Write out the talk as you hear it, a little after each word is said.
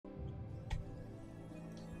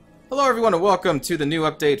Hello everyone and welcome to the new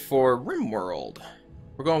update for Rimworld.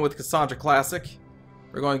 We're going with Cassandra Classic.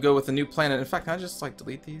 We're going to go with a new planet. In fact, can I just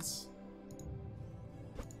delete these?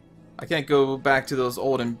 I can't go back to those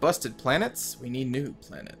old and busted planets. We need new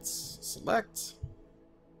planets. Select.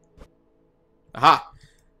 Aha!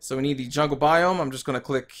 So we need the jungle biome. I'm just going to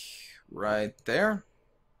click right there.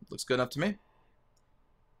 Looks good enough to me.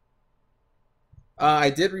 I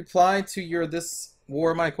did reply to your This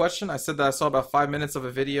War My question. I said that I saw about 5 minutes of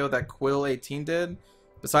a video that Quill18 did.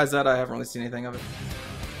 Besides that, I haven't really seen anything of it.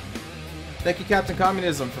 Thank you, Captain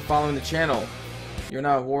Communism, for following the channel. You're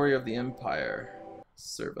now a warrior of the Empire.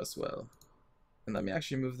 Serve us well. And let me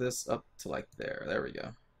actually move this up to like there. There we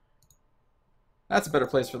go. That's a better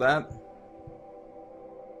place for that.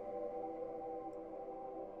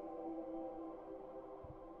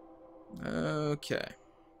 Okay.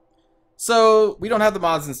 So, we don't have the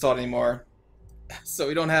mods installed anymore. So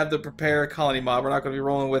we don't have the prepare colony mod. We're not going to be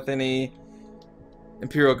rolling with any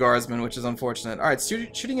Imperial Guardsmen, which is unfortunate. Alright,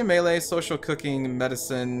 shooting in melee, social cooking,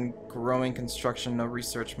 medicine, growing, construction, no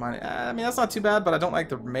research, mining. I mean, that's not too bad, but I don't like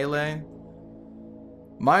the melee.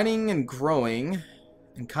 Mining and growing,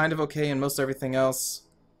 and kind of okay in most everything else.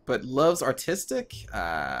 But loves artistic?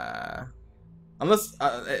 Unless,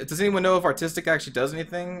 does anyone know if artistic actually does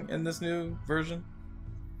anything in this new version?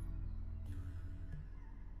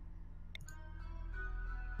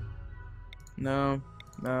 No,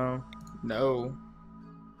 no, no.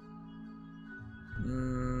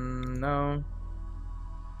 No.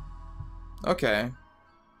 Okay.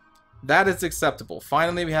 That is acceptable.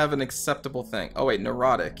 Finally, we have an acceptable thing. Oh, wait,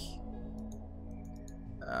 neurotic.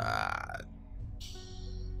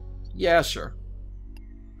 Yeah, sure.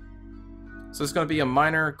 So it's going to be a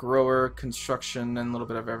miner, grower, construction, and a little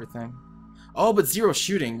bit of everything. Oh, but zero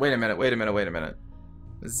shooting. Wait a minute, wait a minute, wait a minute.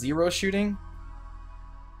 Zero shooting?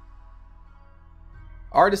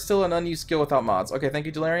 Art is still an unused skill without mods. Okay, thank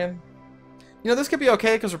you, Delarian. You know, this could be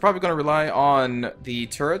okay, because we're probably going to rely on the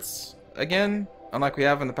turrets again, unlike we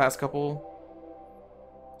have in the past couple.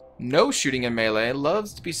 No shooting in melee.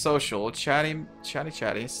 Loves to be social. Chatty.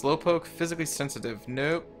 Slowpoke, physically sensitive.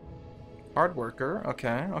 Nope. Hard worker.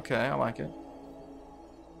 Okay, okay, I like it.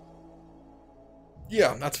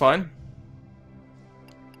 Yeah, that's fine.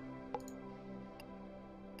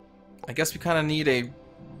 I guess we kind of need a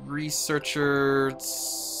researcher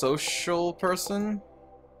social person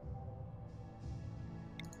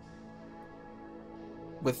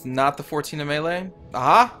with not the 14 in melee.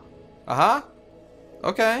 Aha! Aha!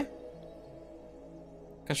 Okay.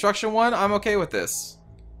 Construction 1, I'm okay with this.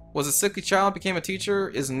 Was a sickly child, became a teacher,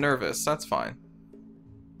 is nervous. That's fine.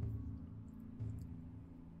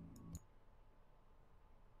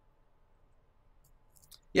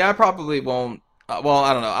 Yeah, I probably won't. Well,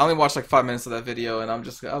 I don't know. I only watched like 5 minutes of that video, and I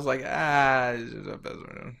was like, I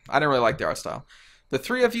didn't really like the art style. The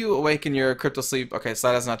three of you awaken your crypto sleep. Okay, so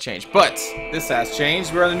that has not changed, but this has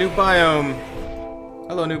changed. We're on a new biome.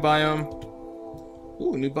 Hello, new biome.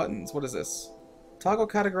 Ooh, new buttons. What is this? Toggle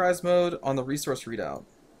categorize mode on the resource readout.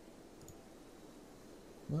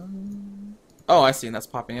 Oh, I see, and that's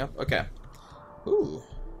popping up. Okay. Ooh.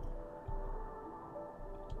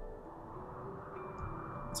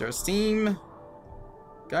 Is there a steam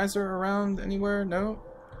geyser around anywhere? No?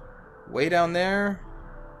 Way down there?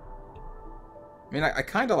 I mean, I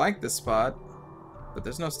kind of like this spot, but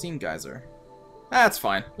there's no steam geyser. That's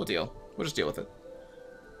fine. We'll deal. We'll just deal with it.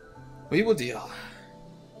 We will deal.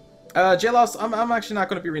 J-Loss, I'm actually not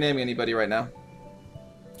going to be renaming anybody right now.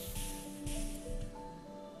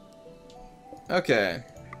 Okay.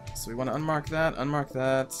 So we want to unmark that, unmark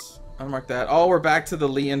that, unmark that. Oh, we're back to the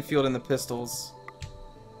Lee Enfield and the pistols.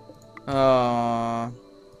 Alright,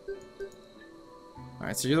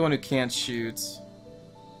 so you're the one who can't shoot.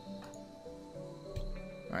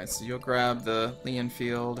 Alright, so you'll grab the Lee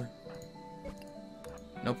Enfield.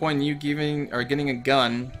 No point in you getting a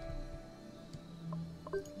gun.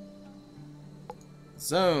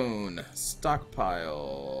 Zone.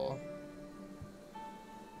 Stockpile.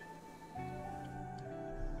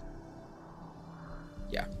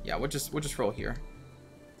 Yeah, we'll just roll here.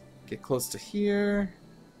 Get close to here.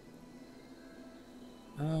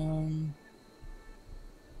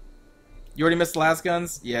 You already missed the last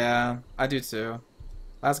guns? Yeah, I do too.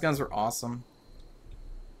 Last guns were awesome.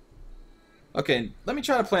 Okay, let me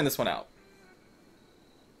try to plan this one out.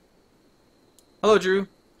 Hello, Drew.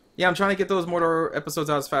 Yeah, I'm trying to get those Mordor episodes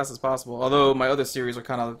out as fast as possible. Although my other series are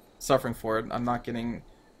kind of suffering for it. I'm not getting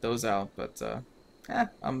those out, but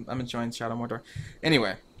I'm enjoying Shadow Mordor.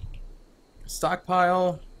 Anyway,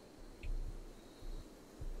 stockpile.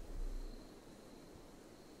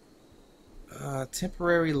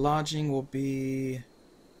 Temporary lodging will be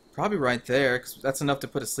Probably right there, because that's enough to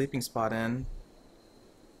put a sleeping spot in.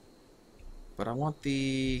 But I want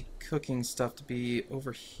the cooking stuff to be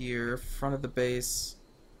over here, front of the base.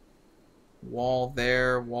 Wall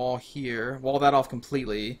there, wall here. Wall that off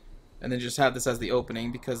completely. And then just have this as the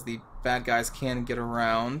opening because the bad guys can get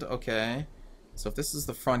around. Okay. So if this is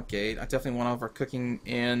the front gate, I definitely want all of our cooking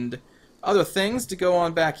and other things to go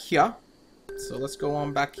on back here. So let's go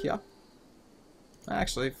on back here.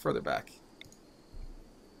 Actually, further back.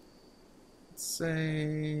 Let's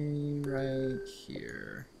say right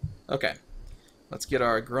here. Okay. Let's get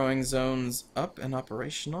our growing zones up and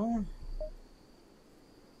operational.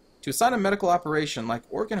 To assign a medical operation like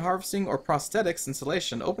organ harvesting or prosthetics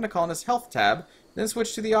installation, open a colonist health tab, then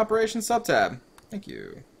switch to the operation subtab. Thank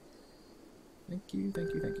you. Thank you,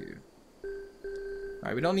 thank you, thank you.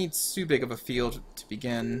 Alright, we don't need too big of a field to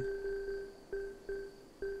begin.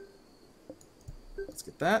 Let's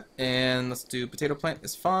get that. And let's do potato plant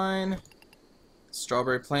is fine.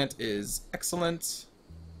 Strawberry plant is excellent.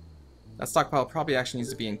 That stockpile probably actually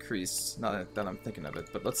needs to be increased, now that I'm thinking of it.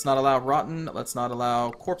 But let's not allow rotten, let's not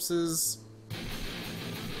allow corpses.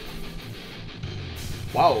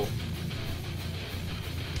 Wow.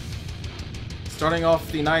 Starting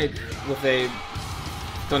off the night with a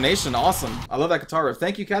donation, awesome. I love that guitar riff.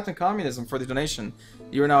 Thank you, Captain Communism, for the donation.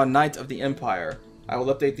 You are now a Knight of the Empire. I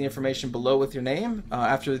will update the information below with your name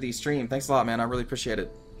after the stream. Thanks a lot, man. I really appreciate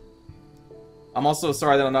it. I'm also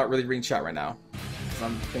sorry that I'm not really reading chat right now.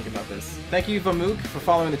 I'm thinking about this. Thank you, Vamuk, for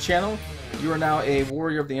following the channel. You are now a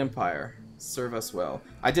warrior of the Empire. Serve us well.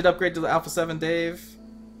 I did upgrade to the Alpha7, Dave.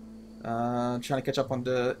 Trying to catch up on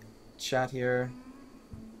the chat here.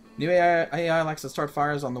 New AI likes to start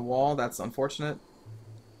fires on the wall. That's unfortunate.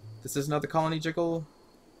 This is another colony jiggle.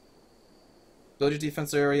 Build your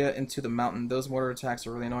defense area into the mountain. Those mortar attacks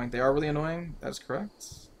are really annoying. They are really annoying. That is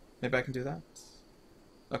correct. Maybe I can do that.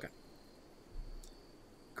 Okay.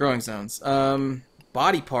 Growing zones.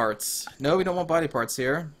 Body parts. No, we don't want body parts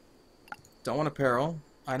here. Don't want apparel.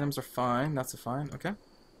 Items are fine. That's a fine. Okay.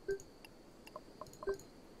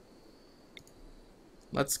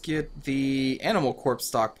 Let's get the animal corpse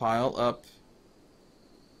stockpile up.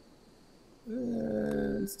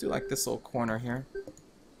 Let's do like this little corner here.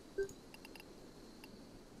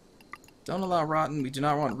 Don't allow rotten. We do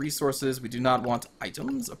not want resources. We do not want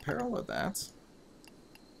items, apparel, or that.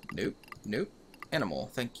 Nope. Nope. Animal.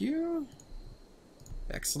 Thank you.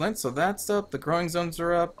 Excellent, so that's up, the growing zones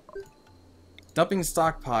are up. Dumping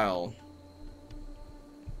stockpile.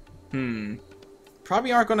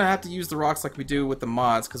 Probably aren't going to have to use the rocks like we do with the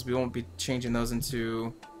mods, because we won't be changing those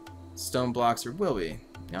into stone blocks, or will we?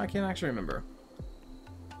 Yeah, I can't actually remember.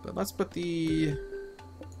 But let's put the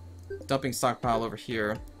dumping stockpile over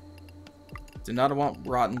here. Do not want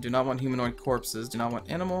rotten, do not want humanoid corpses, do not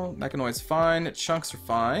want animal. Mechanoid's fine, chunks are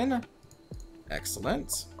fine.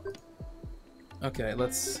 Excellent. Okay,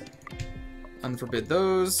 let's unforbid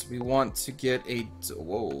those. We want to get a...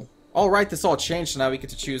 Whoa. Alright, this all changed, so now we get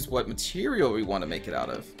to choose what material we want to make it out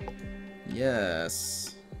of.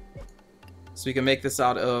 Yes. So we can make this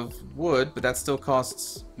out of wood, but that still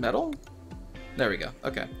costs metal? There we go.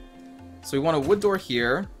 Okay. So we want a wood door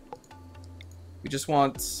here. We just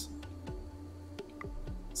want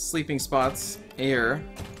sleeping spots here.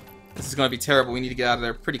 This is going to be terrible. We need to get out of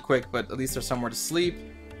there pretty quick, but at least there's somewhere to sleep.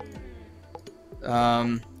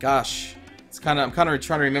 Gosh, I'm kind of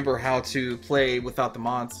trying to remember how to play without the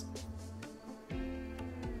mods.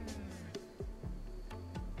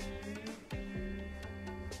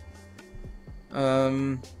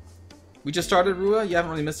 We just started, Rua. You haven't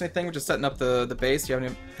really missed anything. We're just setting up the base.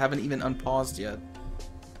 You haven't even unpaused yet.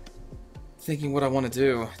 Thinking what I want to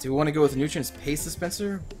do. Do we want to go with nutrients paste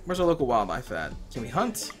dispenser? Where's our local wildlife at? Can we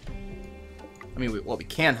hunt? I mean, we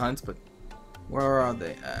can hunt, but where are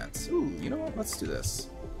they at? Ooh, you know what? Let's do this.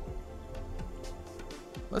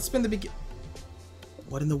 Let's spin the begin.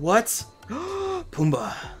 What in the what?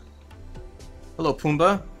 Pumbaa. Hello,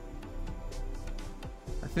 Pumbaa.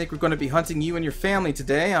 I think we're going to be hunting you and your family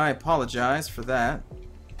today. I apologize for that.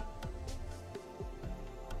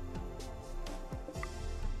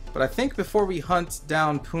 But I think before we hunt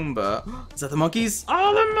down Pumbaa... Is that the monkeys?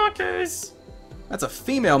 Oh, the monkeys! That's a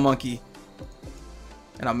female monkey.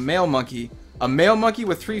 And a male monkey. A male monkey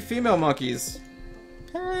with 3 female monkeys.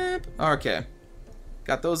 Pep. Okay.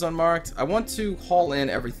 Got those unmarked. I want to haul in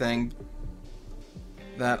everything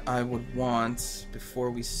that I would want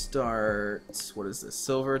before we start. What is this?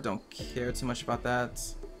 Silver. Don't care too much about that.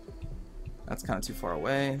 That's kind of too far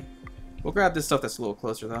away. We'll grab this stuff that's a little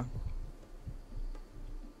closer, though.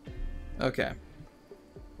 Okay.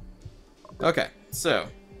 Okay, so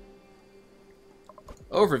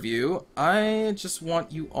Overview. I just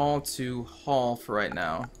want you all to haul for right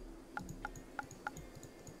now.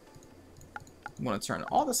 I'm going to turn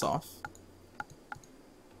all this off.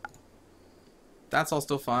 That's all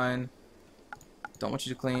still fine. Don't want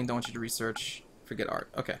you to clean. Don't want you to research. Forget art.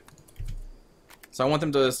 Okay. So I want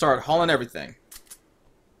them to start hauling everything.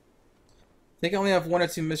 I think I only have 1 or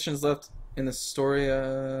 2 missions left in the story.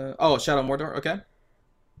 Oh, Shadow Mordor. Okay.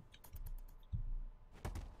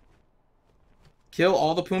 Kill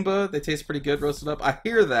all the Pumbaa. They taste pretty good roasted up. I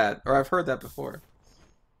hear that, or I've heard that before.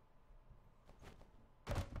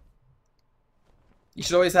 You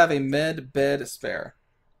should always have a med bed spare.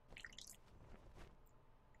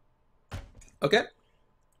 Okay.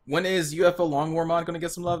 When is UFO Long War mod going to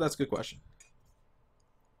get some love? That's a good question.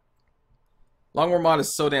 Long War mod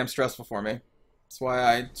is so damn stressful for me. That's why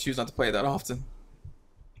I choose not to play it that often.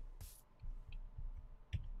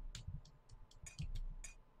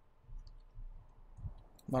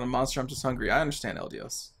 I'm not a monster, I'm just hungry. I understand,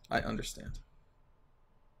 LDS. I understand.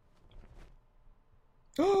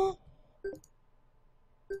 Oh!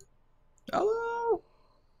 Hello!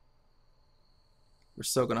 We're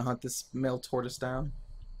so gonna hunt this male tortoise down.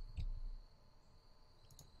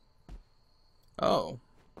 Oh.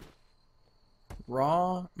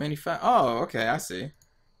 Raw manufacture. Oh, okay, I see. And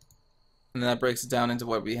then that breaks it down into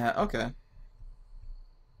what we have. Okay.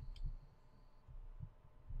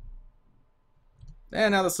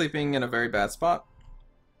 And now they're sleeping in a very bad spot.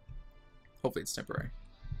 Hopefully it's temporary.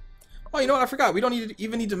 Oh, you know what? I forgot. We don't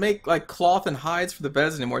even need to make like cloth and hides for the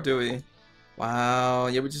beds anymore, do we? Wow.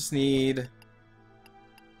 Yeah, we just need...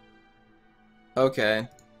 Okay.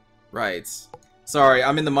 Right. Sorry,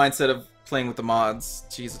 I'm in the mindset of playing with the mods.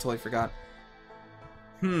 Jeez, I totally forgot.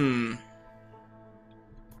 Well,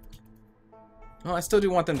 I still do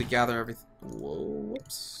want them to gather everything. Whoa,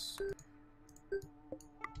 whoops.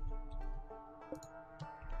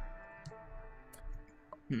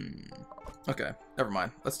 Okay, never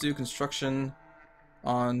mind. Let's do construction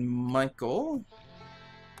on Michael.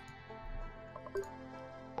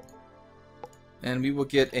 And we will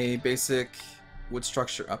get a basic wood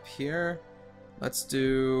structure up here. Let's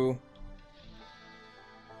do...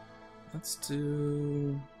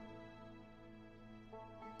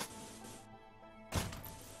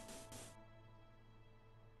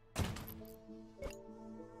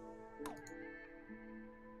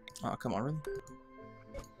 Oh, come on, really?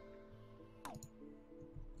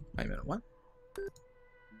 Wait a minute, what?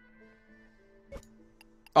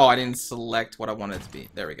 Oh, I didn't select what I wanted it to be.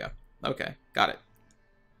 There we go. Okay, got it.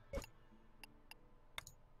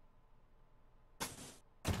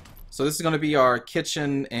 So this is going to be our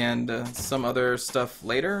kitchen and some other stuff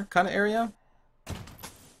later kind of area.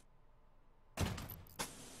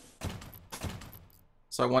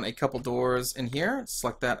 So I want a couple doors in here.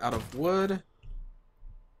 Select that out of wood.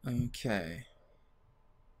 Okay.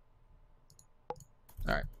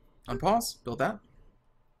 Alright. Unpause. Build that.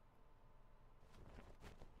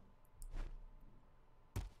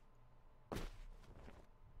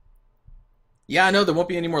 Yeah, I know there won't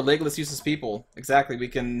be any more legless, useless people. Exactly. We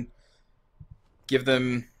can give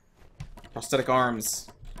them prosthetic arms.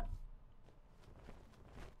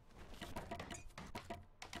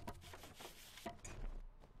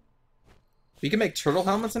 We can make turtle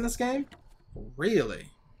helmets in this game? Really?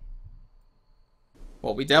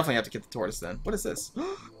 Well, we definitely have to get the tortoise then. What is this?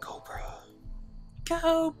 Cobra!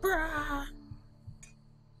 Cobra!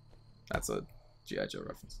 That's a G.I. Joe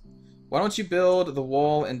reference. Why don't you build the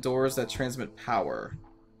wall and doors that transmit power?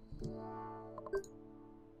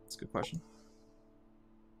 That's a good question.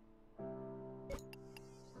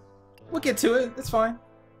 We'll get to it. It's fine.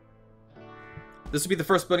 This will be the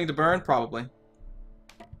first building to burn? Probably.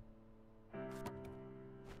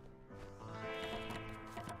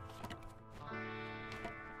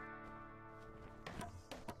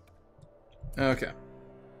 Okay.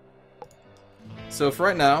 So for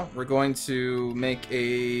right now, we're going to make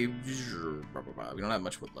a... We don't have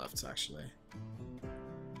much wood left, actually.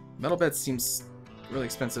 Metal bed seems really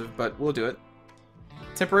expensive, but we'll do it.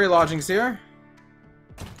 Temporary lodgings here.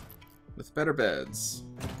 With better beds.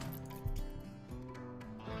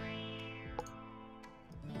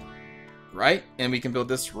 Right, and we can build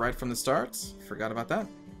this right from the start. Forgot about that.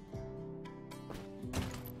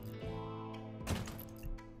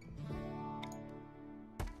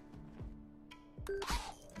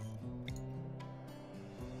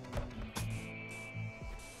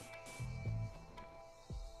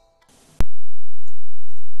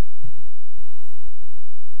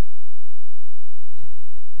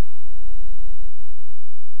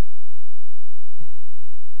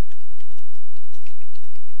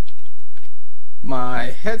 My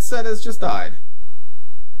headset has just died.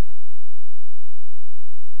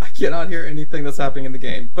 cannot hear anything that's happening in the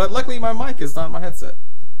game. But luckily my mic is not my headset.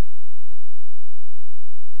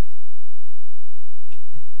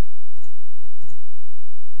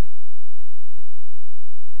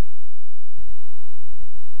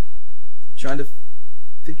 Trying to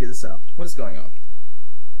figure this out. What is going on?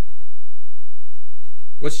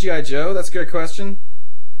 What's G.I. Joe? That's a great question.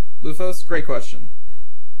 Lufos? Great question.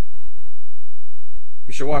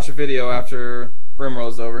 You should watch a video after Rimworld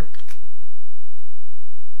is over.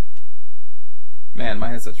 Man, my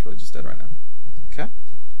headset's really just dead right now. Okay.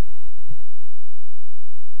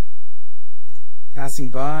 Passing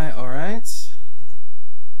by, alright.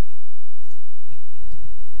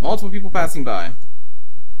 Multiple people passing by.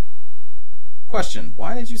 Question,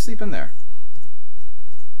 why did you sleep in there?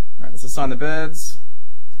 Alright, let's assign the beds.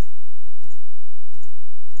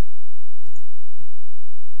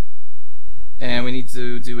 And we need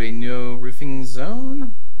to do a no roofing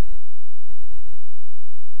zone.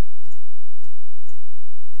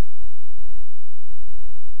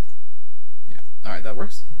 Yeah, alright, that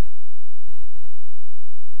works.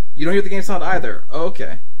 You don't hear the game sound either. Oh,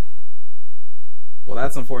 okay. Well,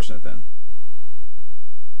 that's unfortunate then.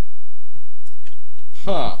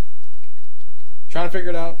 Huh. Trying to figure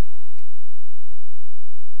it out.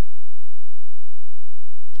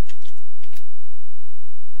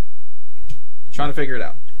 Trying to figure it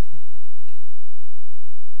out.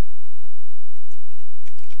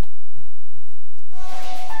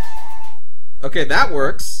 Okay, that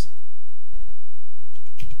works.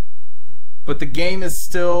 But the game is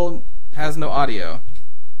still has no audio.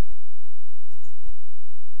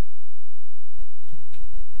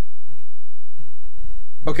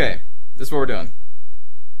 Okay, this is what we're doing.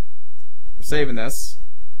 We're saving this.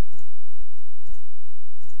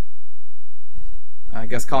 I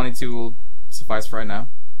guess Colony 2 will suffice for right now.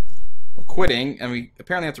 We're quitting, and we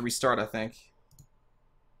apparently have to restart, I think.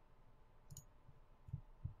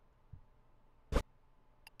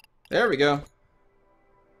 There we go.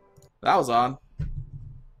 That was odd.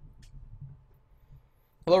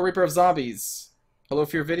 Hello, Reaper of Zombies. Hello,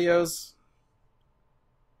 Fear Videos.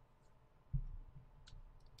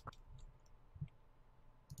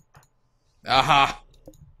 Aha!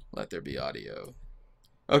 Let there be audio.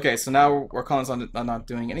 Okay, so now we're calling on not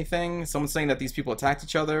doing anything. Someone's saying that these people attacked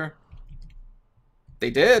each other. They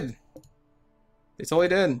did. They totally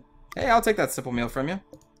did. Hey, I'll take that simple meal from you.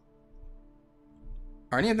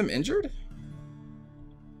 Are any of them injured?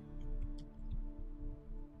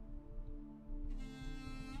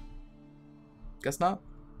 Guess not.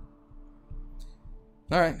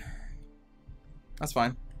 Alright. That's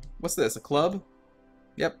fine. What's this? A club?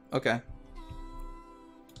 Yep, okay.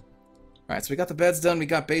 Alright, so we got the beds done, we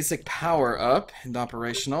got basic power up and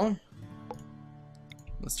operational.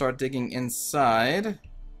 Let's start digging inside.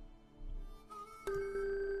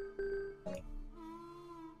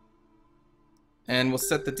 And we'll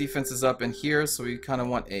set the defenses up in here, so we kind of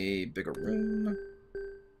want a bigger room.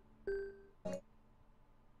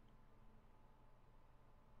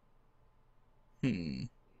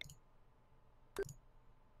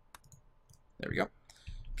 There we go.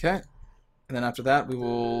 Okay. And then after that, we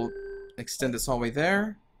will extend this hallway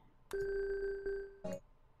there.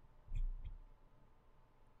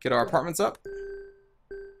 Get our apartments up.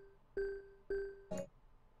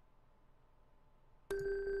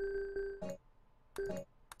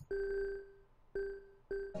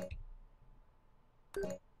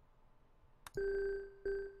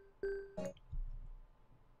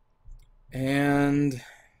 And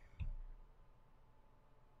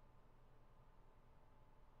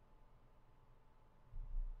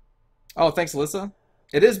oh, thanks, Alyssa.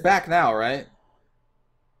 It is back now, right?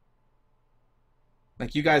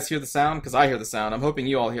 Like, you guys hear the sound? Because I hear the sound. I'm hoping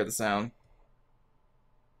you all hear the sound.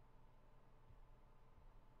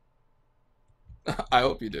 I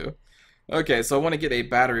hope you do. Okay, so I want to get a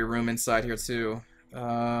battery room inside here, too.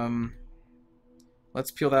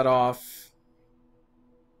 Let's peel that off.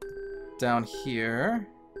 Down here.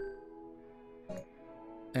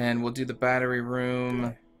 And we'll do the battery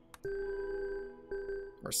room.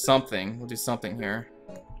 Or something. We'll do something here.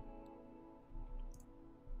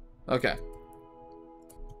 Okay.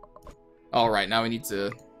 Alright, now we need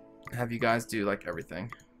to have you guys do, like,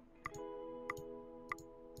 everything.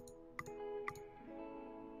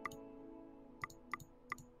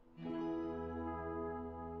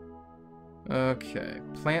 Okay.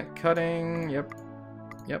 Plant cutting. Yep.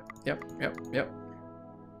 Yep.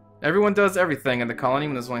 Everyone does everything in the colony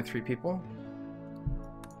when there's only 3 people.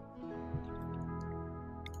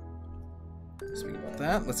 Speaking about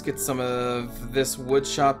that, let's get some of this wood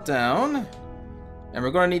chopped down. And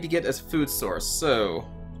we're going to need to get a food source, so...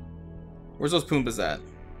 Where's those Poombas at?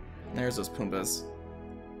 There's those Pumbas.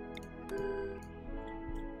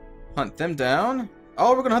 Hunt them down.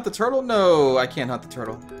 Oh, we're gonna hunt the turtle? No, I can't hunt the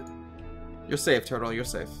turtle. You're safe, turtle. You're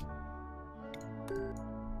safe.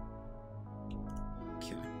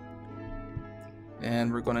 Okay.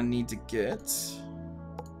 And we're gonna need to get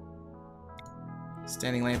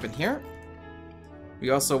standing lamp in here. We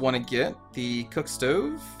also want to get the cook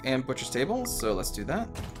stove and butcher's table, so let's do that.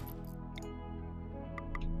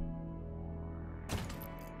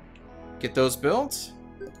 Get those built.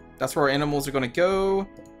 That's where our animals are going to go.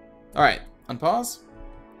 Alright, unpause.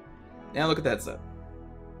 Now look at that set.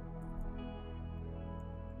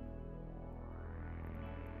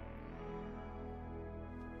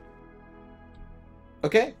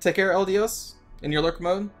 Okay, take care, LDOs, in your lurk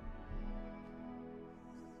mode.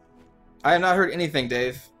 I have not heard anything,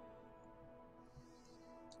 Dave.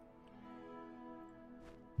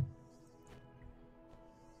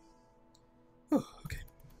 Oh, okay.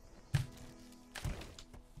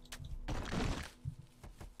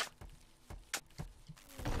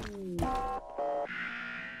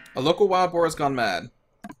 A local wild boar has gone mad.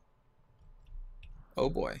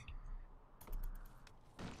 Oh boy.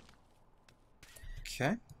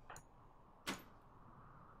 Okay.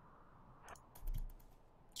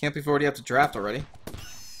 Can't believe we already have to draft already.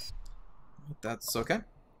 That's okay. And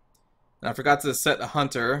I forgot to set a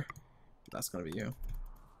hunter. That's gonna be you.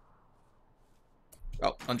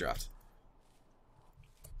 Oh, undraft.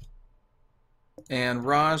 And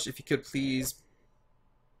Raj, if you could please...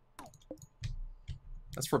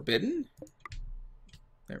 That's forbidden?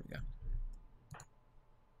 There we go.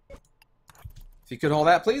 If you could hold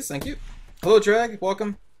that, please. Thank you. Hello, Drag.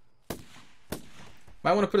 Welcome.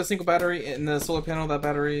 Might want to put a single battery in the solar panel. That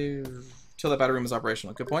battery... Till that battery room is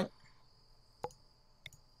operational. Good point.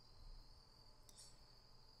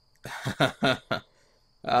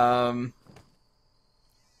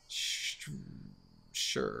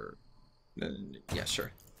 Sure. Yeah,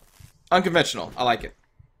 sure. Unconventional. I like it.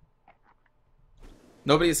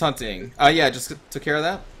 Nobody's hunting. Yeah, just took care of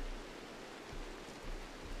that.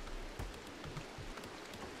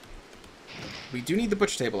 We do need the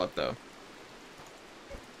butcher table up, though.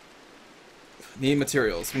 Need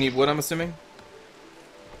materials. We need wood, I'm assuming.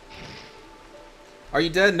 Are you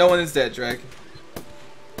dead? No one is dead, Drake.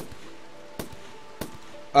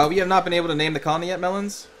 We have not been able to name the colony yet,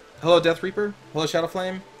 Melons. Hello, Death Reaper. Hello,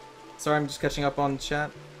 Shadowflame. Sorry, I'm just catching up on chat.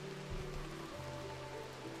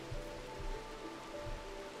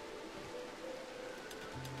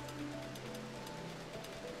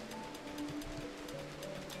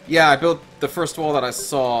 Yeah, I built the first wall that I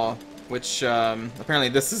saw, which, apparently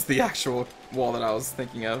this is the actual wall that I was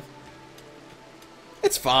thinking of.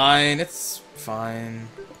 It's fine, it's fine.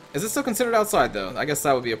 Is it still considered outside, though? I guess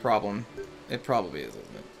that would be a problem. It probably is, isn't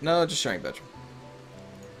it? No, just sharing bedroom.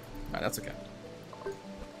 Alright, that's okay.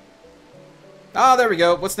 Ah, there we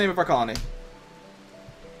go. What's the name of our colony?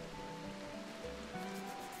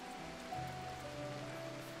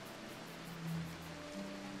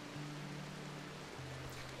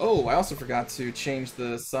 Oh, I also forgot to change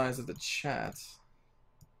the size of the chat.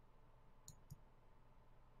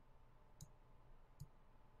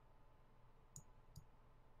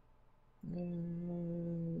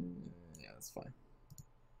 Yeah, that's fine.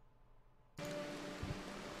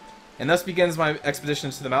 And thus begins my expedition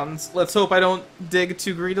to the mountains. Let's hope I don't dig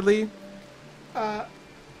too greedily.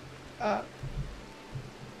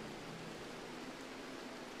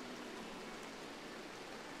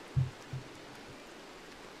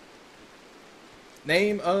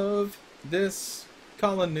 Name of this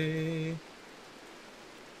colony.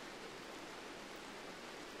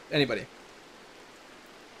 Anybody?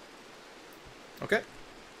 Okay.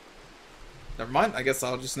 Never mind. I guess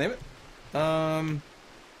I'll just name it.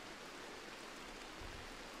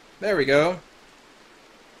 There we go.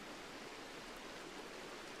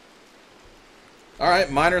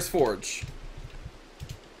 Alright, Miner's Forge.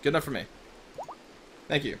 Good enough for me.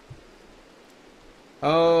 Thank you.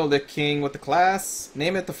 Oh, the king with the class.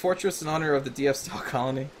 Name it the fortress in honor of the DF style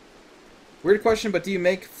colony. Weird question, but do you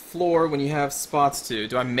make floor when you have spots to?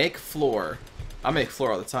 Do I make floor? I make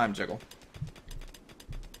floor all the time, Jiggle.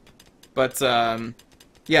 But,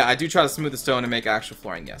 yeah, I do try to smooth the stone and make actual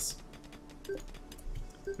flooring, yes.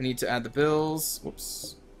 We need to add the bills.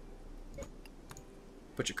 Whoops.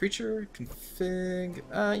 Butcher creature, config.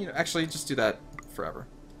 You know, actually, just do that forever.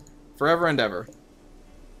 Forever and ever.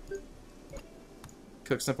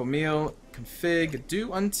 Cook simple meal, config,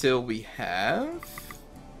 do until we have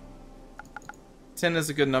 10 is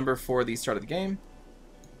a good number for the start of the game.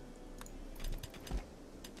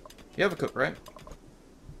 You have a cook, right?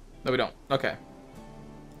 No, we don't. Okay.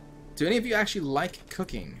 Do any of you actually like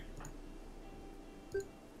cooking?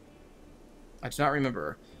 I do not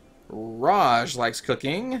remember. Raj likes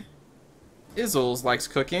cooking. Izzles likes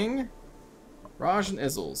cooking. Raj and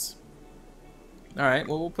Izzles. Alright,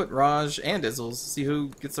 well, we'll put Raj and Izzles. See who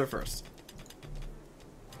gets there first.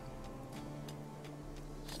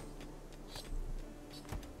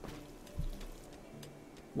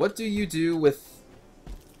 What do you do with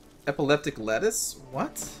epileptic lettuce?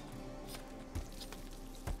 What?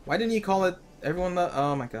 Why didn't you call it everyone the...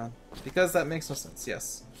 Oh my god. Because that makes no sense,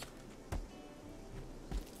 yes.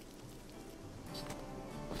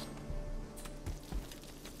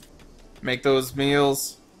 Make those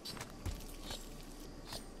meals.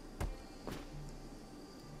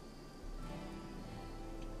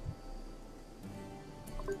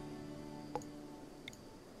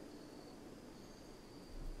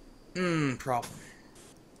 Problem.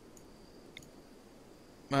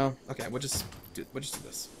 Well, okay, we'll just do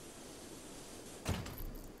this.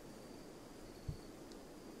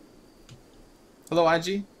 Hello,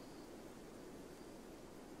 IG.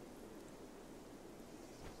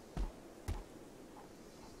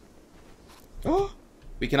 Oh,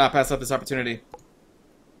 we cannot pass up this opportunity.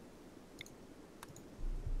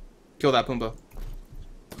 Kill that Pumbaa.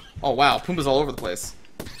 Oh wow, Pumbaa's all over the place.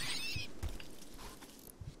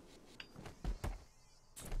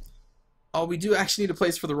 Oh, we do actually need a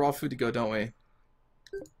place for the raw food to go, don't we?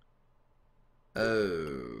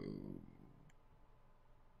 Oh.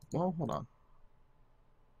 Well, hold on.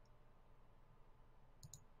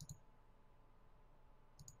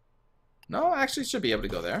 No, I actually should be able to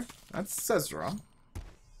go there. That says wrong.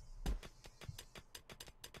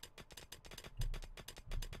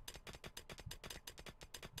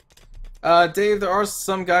 Dave, there are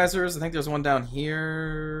some geysers. I think there's one down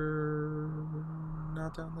here.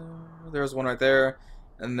 Not down there. There's one right there.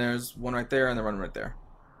 And there's one right there, and then one right there.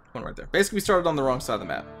 One right there. Basically, we started on the wrong side of the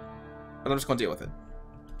map. But I'm just going to deal with it.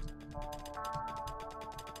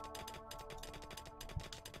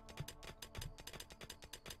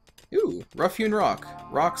 Ooh, rough-hewn rock.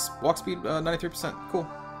 Walk speed 93%. Cool.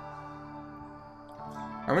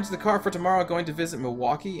 I went to the car for tomorrow, going to visit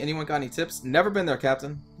Milwaukee. Anyone got any tips? Never been there,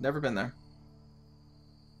 Captain. Never been there.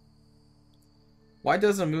 Why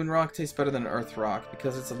does a moon rock taste better than an earth rock?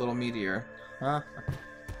 Because it's a little meteor. Huh?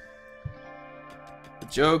 The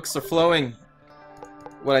jokes are flowing.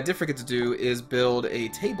 What I did forget to do is build a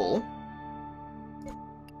table.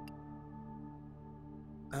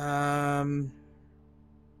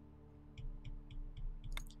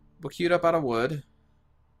 We'll queue it up out of wood.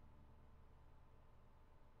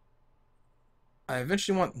 I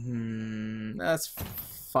eventually want... that's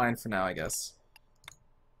fine for now, I guess.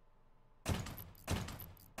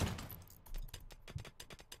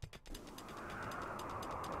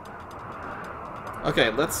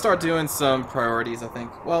 Okay, let's start doing some priorities, I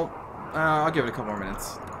think. Well, I'll give it a couple more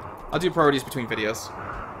minutes. I'll do priorities between videos.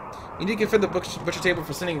 You need to configure the butcher table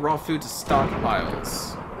for sending raw food to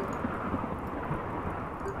stockpiles.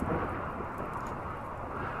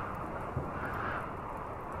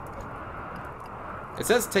 It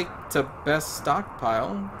says take to best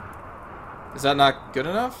stockpile. Is that not good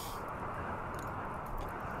enough?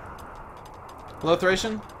 Hello,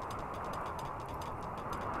 Thracian?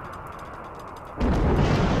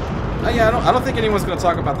 Yeah, I don't think anyone's going to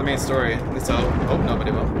talk about the main story. At least I hope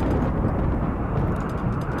nobody will.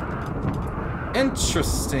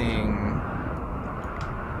 Interesting.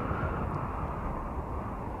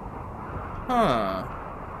 Huh.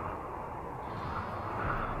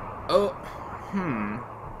 Oh,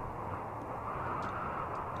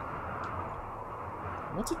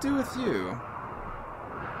 What to do with you?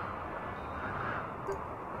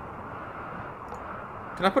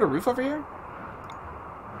 Can I put a roof over here?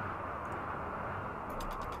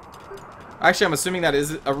 Actually, I'm assuming that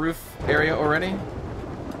is a roof area already.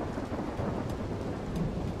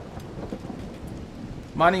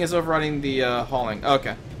 Mining is overriding the hauling.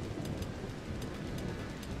 Okay.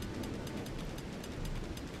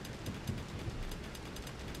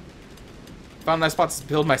 Found a nice spot to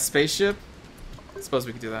build my spaceship. I suppose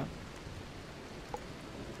we could do that.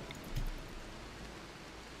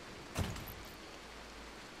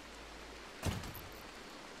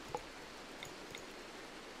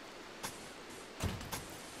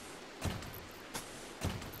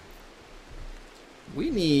 We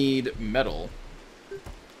need metal.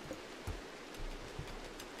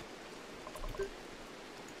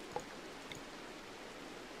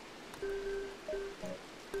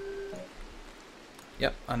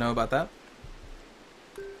 Yep, I know about that.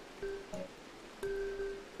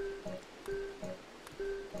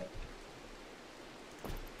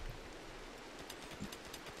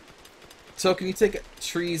 So, can you take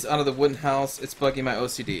trees out of the wooden house? It's bugging my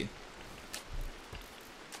OCD.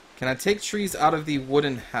 Can I take trees out of the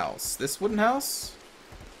wooden house? This wooden house?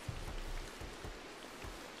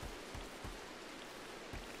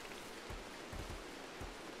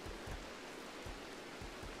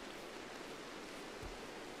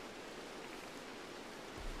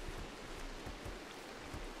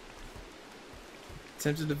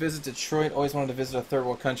 Tempted to visit Detroit. Always wanted to visit a third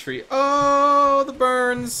world country. Oh, the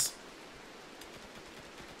burns.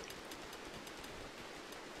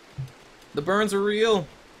 The burns are real.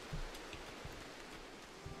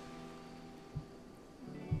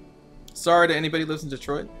 Sorry to anybody who lives in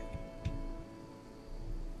Detroit.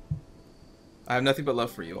 I have nothing but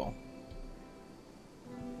love for you all.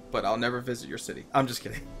 But I'll never visit your city. I'm just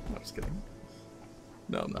kidding. I'm just kidding.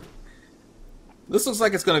 No, I'm not. This looks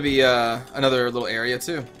like it's going to be another little area,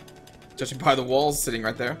 too. Judging by the walls sitting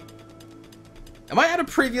right there. Am I at a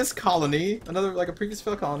previous colony? Another, like a previous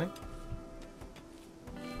failed colony?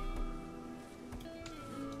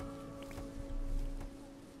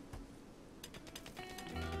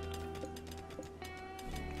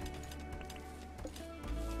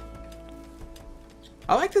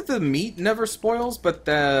 I like that the meat never spoils, but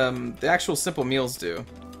the actual simple meals do.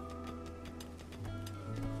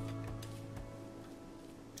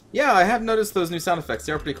 Yeah, I have noticed those new sound effects.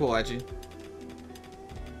 They are pretty cool, IG.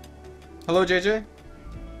 Hello, JJ?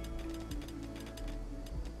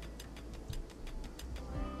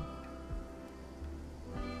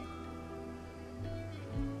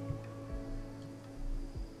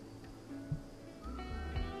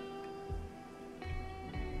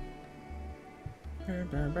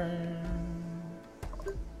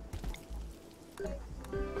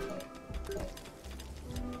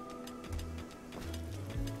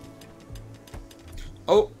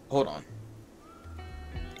 Oh, hold on.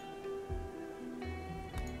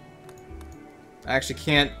 I actually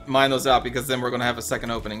can't mine those out because then we're going to have a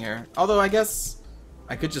second opening here. Although I guess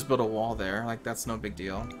I could just build a wall there. Like, that's no big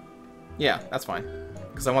deal. Yeah, that's fine.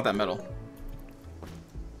 Because I want that metal.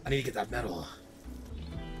 I need to get that metal.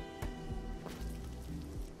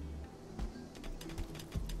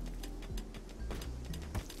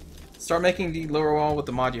 Start making the lower wall with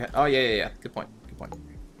the mod you have. Oh, yeah. Good point. Good point.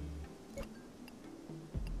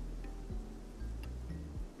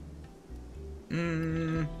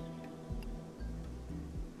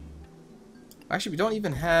 Actually, we don't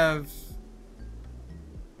even have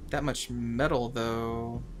that much metal,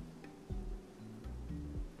 though.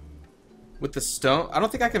 With the stone? I don't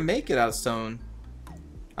think I can make it out of stone.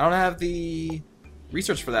 I don't have the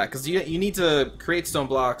research for that, because you need to create stone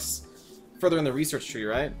blocks further in the research tree,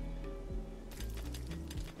 right?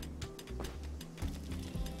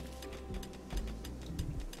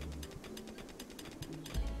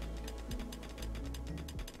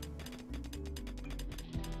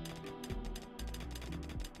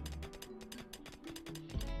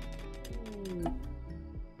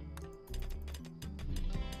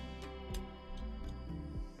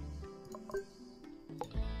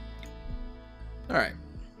 Alright.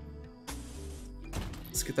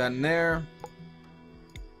 Let's get that in there.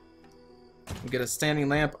 We'll get a standing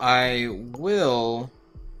lamp. I will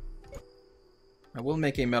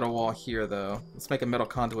make a metal wall here, though. Let's make a metal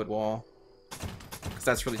conduit wall. Because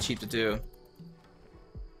that's really cheap to do.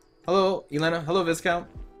 Hello, Elena. Hello, Viscount.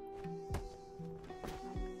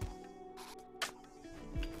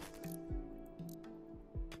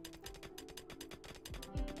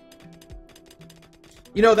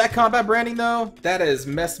 You know, that combat branding, though, that has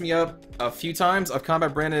messed me up a few times. I've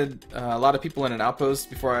combat branded a lot of people in an outpost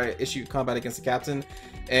before I issue combat against the captain.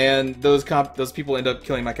 And those people end up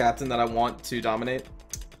killing my captain that I want to dominate.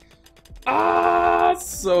 Ah,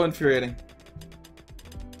 so infuriating.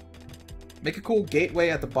 Make a cool gateway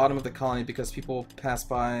at the bottom of the colony because people pass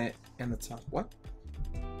by in the top. What?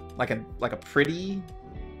 Like a pretty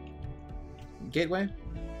gateway?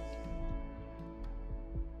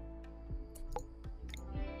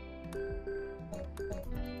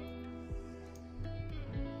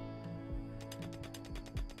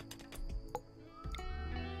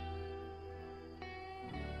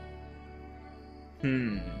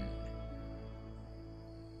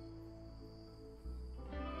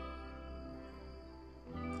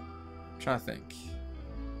 Trying to think.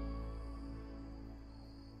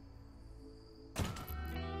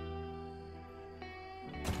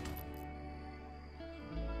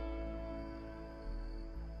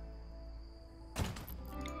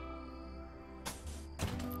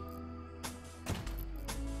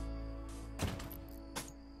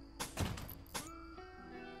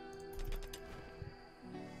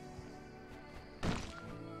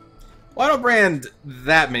 Well, I don't brand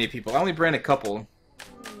that many people. I only brand a couple.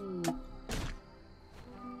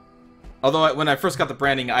 Although when I first got the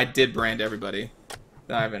branding, I did brand everybody.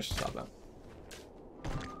 Then I eventually stopped that.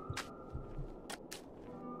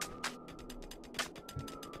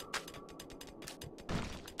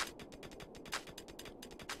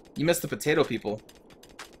 You missed the potato people.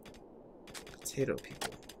 Potato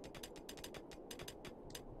people.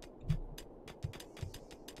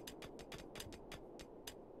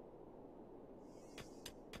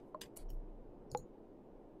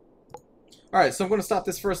 Alright, so I'm going to stop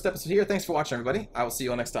this first episode here. Thanks for watching, everybody. I will see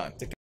you all next time. Take care.